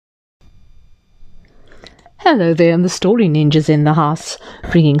Hello there, and the Story Ninjas in the house,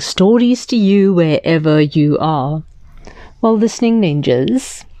 bringing stories to you wherever you are. Well, listening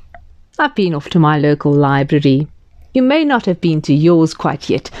ninjas, I've been off to my local library. You may not have been to yours quite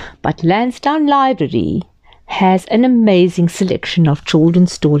yet, but Lansdowne Library has an amazing selection of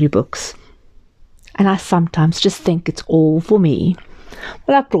children's storybooks. And I sometimes just think it's all for me.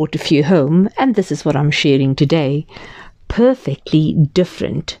 Well, I brought a few home, and this is what I'm sharing today. Perfectly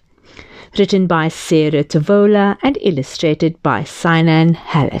Different. Written by Sarah Tavola and illustrated by Sinan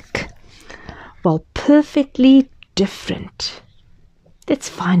Hallak. Well, perfectly different. Let's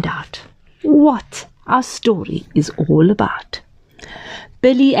find out what our story is all about.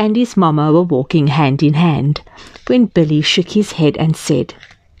 Billy and his mama were walking hand in hand when Billy shook his head and said,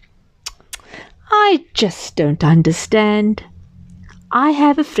 "I just don't understand. I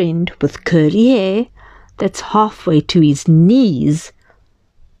have a friend with curly hair that's halfway to his knees,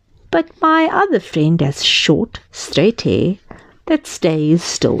 but my other friend has short, straight hair that stays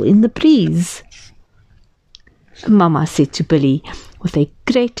still in the breeze." Mama said to Billy with a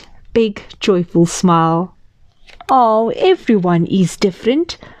great, big, joyful smile, "Oh, everyone is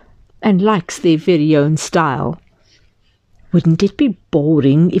different and likes their very own style. Wouldn't it be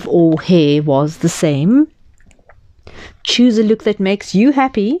boring if all hair was the same? Choose a look that makes you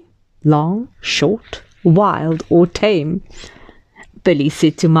happy, long, short, wild or tame." Billy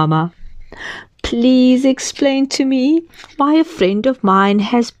said to Mama, "Please explain to me why a friend of mine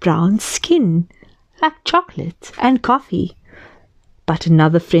has brown skin, like chocolate and coffee, but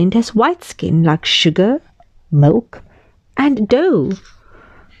another friend has white skin, like sugar, milk, and dough.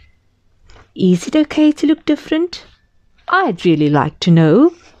 Is it okay to look different? I'd really like to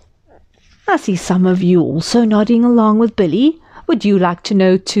know." I see some of you also nodding along with Billy. Would you like to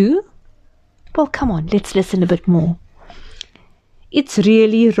know too? Well, come on, let's listen a bit more. "It's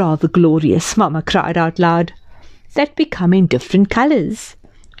really rather glorious," Mama cried out loud, "that we come in different colours.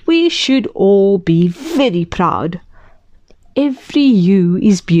 We should all be very proud. Every hue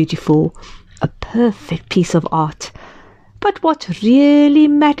is beautiful, a perfect piece of art. But what really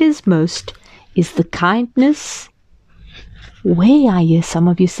matters most is the kindness." Where, I hear some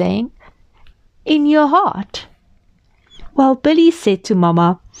of you saying? In your heart. Well, Billy said to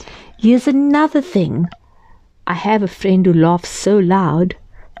Mama, "Here's another thing. I have a friend who laughs so loud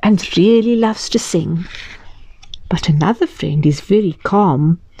and really loves to sing. But another friend is very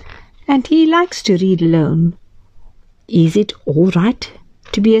calm and he likes to read alone. Is it all right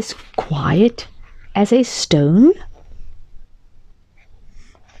to be as quiet as a stone?"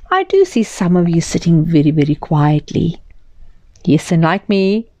 I do see some of you sitting very, very quietly. Yes, and like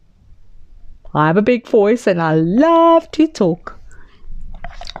me, I have a big voice and I love to talk.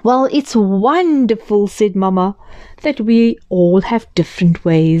 "Well, it's wonderful," said Mama, "that we all have different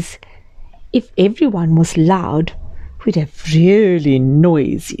ways. If everyone was loud, we'd have really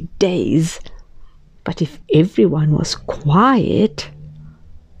noisy days. But if everyone was quiet,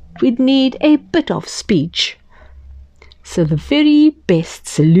 we'd need a bit of speech. So the very best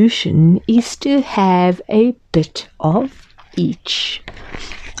solution is to have a bit of each."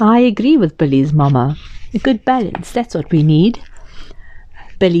 I agree with Billy's Mama. A good balance, that's what we need.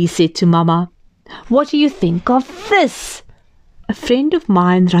 Billy said to Mama, "What do you think of this? A friend of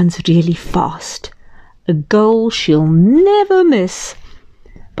mine runs really fast, a goal she'll never miss.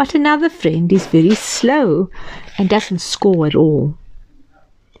 But another friend is very slow and doesn't score at all.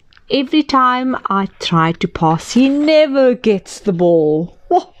 Every time I try to pass, he never gets the ball."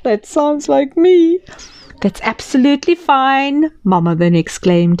 Oh, that sounds like me. "That's absolutely fine," Mama then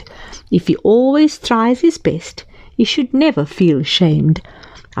exclaimed. "If he always tries his best, he should never feel ashamed.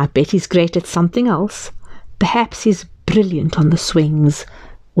 I bet he's great at something else. Perhaps he's brilliant on the swings,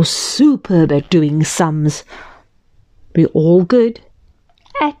 or superb at doing sums. We're all good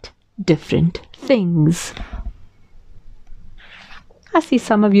at different things." I see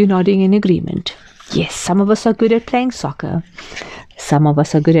some of you nodding in agreement. Yes, some of us are good at playing soccer. Some of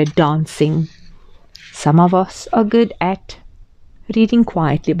us are good at dancing. Some of us are good at reading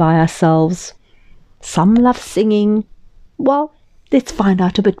quietly by ourselves. Some love singing. Well, let's find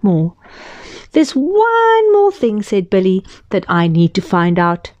out a bit more. "There's one more thing," said Billy, "that I need to find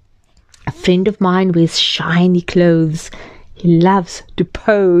out. A friend of mine wears shiny clothes. He loves to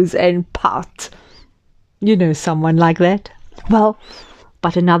pose and pout. You know someone like that? Well,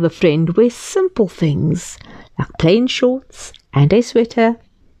 but another friend wears simple things, like plain shorts and a sweater.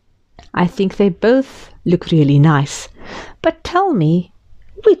 I think they both look really nice. But tell me,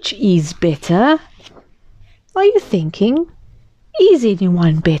 which is better? Are you thinking? Is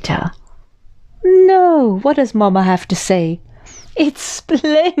anyone better? No, what does Mama have to say? It's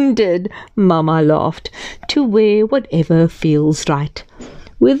splendid, Mama laughed, to wear whatever feels right,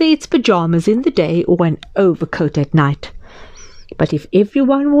 whether it's pyjamas in the day or an overcoat at night. But if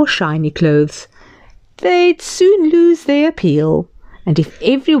everyone wore shiny clothes, they'd soon lose their appeal. And if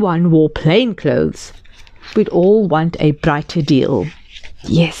everyone wore plain clothes, we'd all want a brighter deal.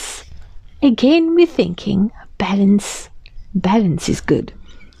 Yes, again we're thinking balance. Balance is good.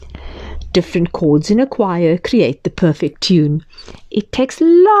 Different chords in a choir create the perfect tune. It takes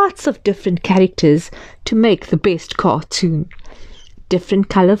lots of different characters to make the best cartoon. Different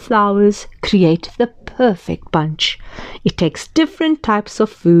color flowers create the perfect bunch. It takes different types of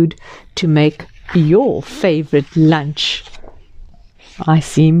food to make your favorite lunch. I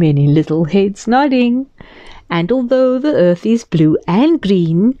see many little heads nodding. And although the earth is blue and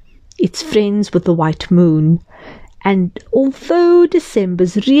green, it's friends with the white moon. And although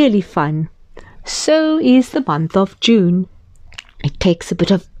December's really fun, so is the month of June. It takes a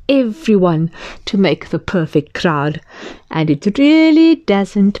bit of everyone to make the perfect crowd, and it really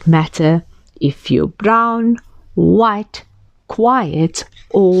doesn't matter if you're brown, white, quiet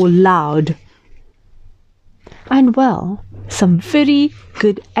or loud. And well, some very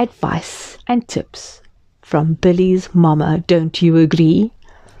good advice and tips from Billy's mama, don't you agree?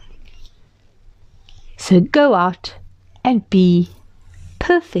 So go out and be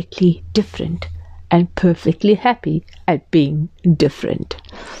perfectly different and perfectly happy at being different.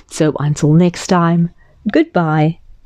 So until next time, goodbye.